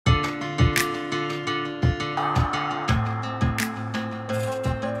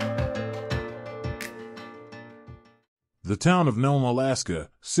The town of Nome, Alaska,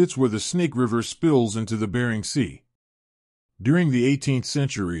 sits where the Snake River spills into the Bering Sea. During the 18th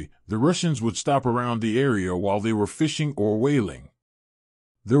century, the Russians would stop around the area while they were fishing or whaling.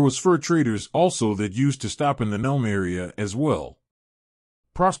 There was fur traders also that used to stop in the Nome area as well.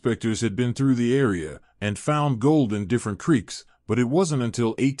 Prospectors had been through the area and found gold in different creeks, but it wasn't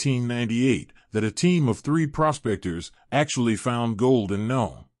until 1898 that a team of 3 prospectors actually found gold in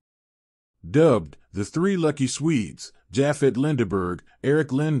Nome. Dubbed the 3 Lucky Swedes, Jafet Lindeberg, Erik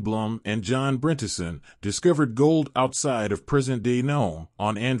Lindblom, and John Brynteson discovered gold outside of present-day Nome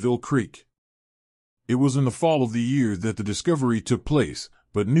on Anvil Creek. It was in the fall of the year that the discovery took place,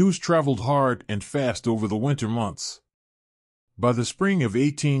 but news traveled hard and fast over the winter months. By the spring of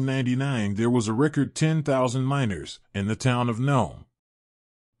 1899, there was a record 10,000 miners in the town of Nome.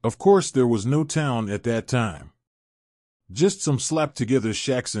 Of course, there was no town at that time. Just some slapped-together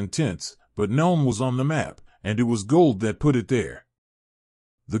shacks and tents, but Nome was on the map, and it was gold that put it there.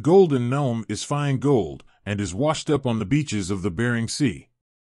 The gold in Nome is fine gold and is washed up on the beaches of the Bering Sea.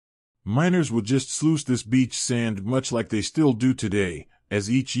 Miners would just sluice this beach sand much like they still do today, as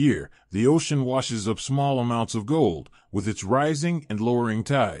each year the ocean washes up small amounts of gold with its rising and lowering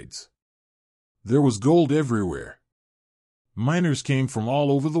tides. There was gold everywhere. Miners came from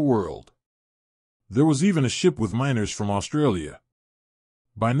all over the world. There was even a ship with miners from Australia.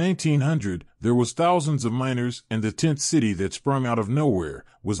 By 1900, there was thousands of miners, and the tent city that sprung out of nowhere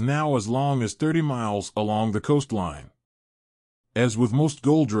was now as long as 30 miles along the coastline. As with most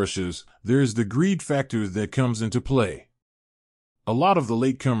gold rushes, there is the greed factor that comes into play. A lot of the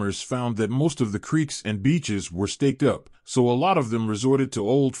latecomers found that most of the creeks and beaches were staked up, so a lot of them resorted to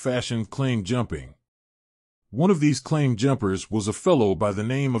old-fashioned claim jumping. One of these claim jumpers was a fellow by the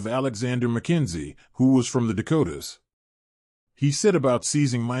name of Alexander Mackenzie, who was from the Dakotas. He set about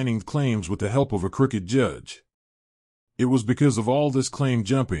seizing mining claims with the help of a crooked judge. It was because of all this claim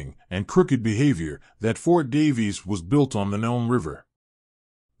jumping and crooked behavior that Fort Davies was built on the Nome River.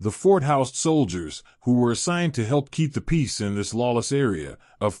 The fort housed soldiers who were assigned to help keep the peace in this lawless area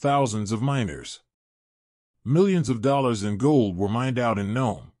of thousands of miners. Millions of dollars in gold were mined out in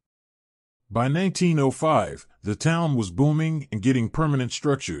Nome. By 1905, the town was booming and getting permanent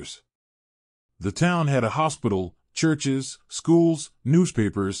structures. The town had a hospital, churches, schools,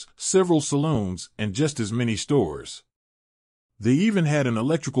 newspapers, several saloons, and just as many stores. They even had an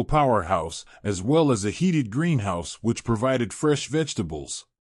electrical powerhouse as well as a heated greenhouse which provided fresh vegetables.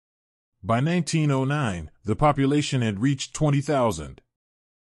 By 1909, the population had reached 20,000.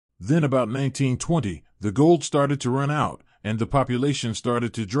 Then about 1920, the gold started to run out, and the population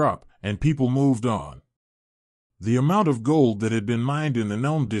started to drop, and people moved on. The amount of gold that had been mined in the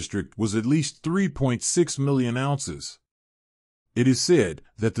Nome district was at least 3.6 million ounces. It is said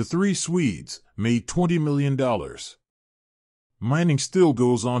that the 3 Swedes made $20 million. Mining still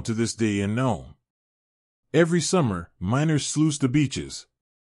goes on to this day in Nome. Every summer, miners sluice the beaches.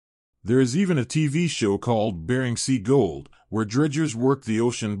 There is even a TV show called Bering Sea Gold, where dredgers work the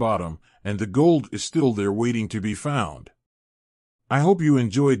ocean bottom, and the gold is still there waiting to be found. I hope you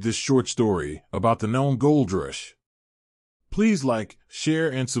enjoyed this short story about the Nome Gold Rush. Please like,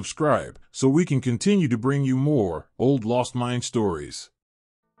 share, and subscribe so we can continue to bring you more old lost mine stories.